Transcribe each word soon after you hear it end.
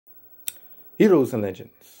Heroes and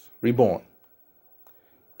Legends, Reborn,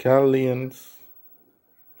 Caledeans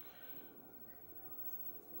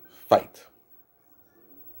fight.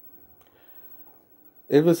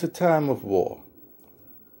 It was a time of war,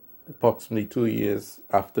 approximately 2 years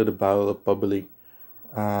after the Battle of Bubbly,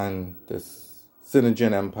 and the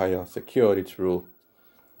Caledean Empire secured its rule.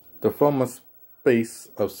 The former space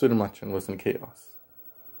of Sudamachan was in chaos,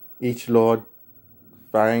 each lord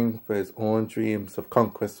vying for his own dreams of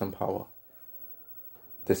conquest and power.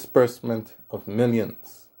 Disbursement of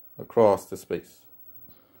millions across the space.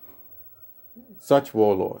 Such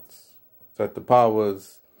warlords, such the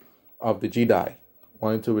powers of the Jedi,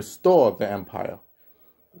 wanted to restore the empire,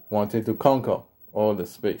 wanted to conquer all the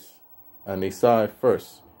space, and they saw it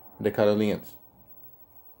first in the Caledeans,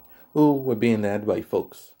 who were being led by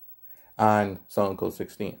Fawkes and Zonicle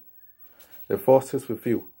 16. Their forces were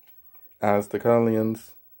few, as the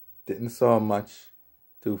Caledeans didn't saw much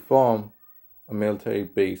to form a military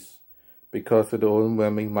base because of the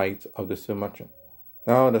overwhelming might of the Sudamachan.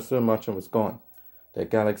 Now that Sudamachan was gone, the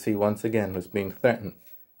galaxy once again was being threatened,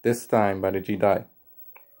 this time by the Jedi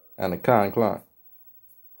and the Khan clan.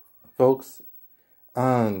 Fawkes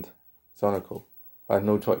and Zonicle had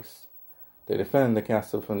no choice. They defended the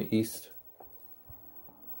castle from the east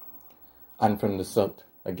and from the south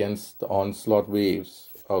against the onslaught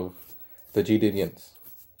waves of the Caledeans.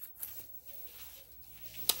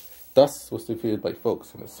 Thus was defeated by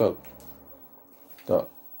Fawkes in the south. The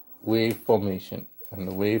wave formation and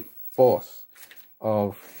the wave force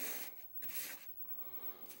of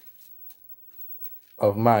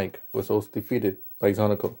Mike was also defeated by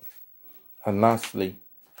Zonicle. And lastly,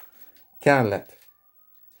 Caledean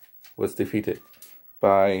was defeated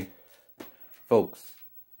by Fawkes.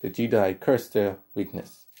 The Jedi cursed their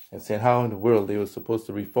weakness and said how in the world they were supposed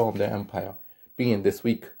to reform their empire, being this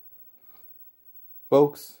weak.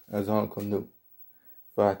 Fawkes and Zonicle knew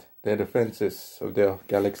that their defenses of their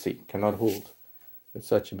galaxy cannot hold with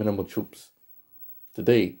such minimal troops.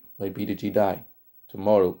 Today might be the Jedi,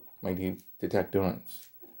 tomorrow might be the Caledeans,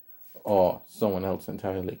 or someone else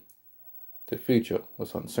entirely. The future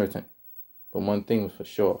was uncertain, but one thing was for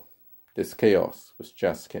sure: this chaos was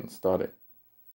just getting started.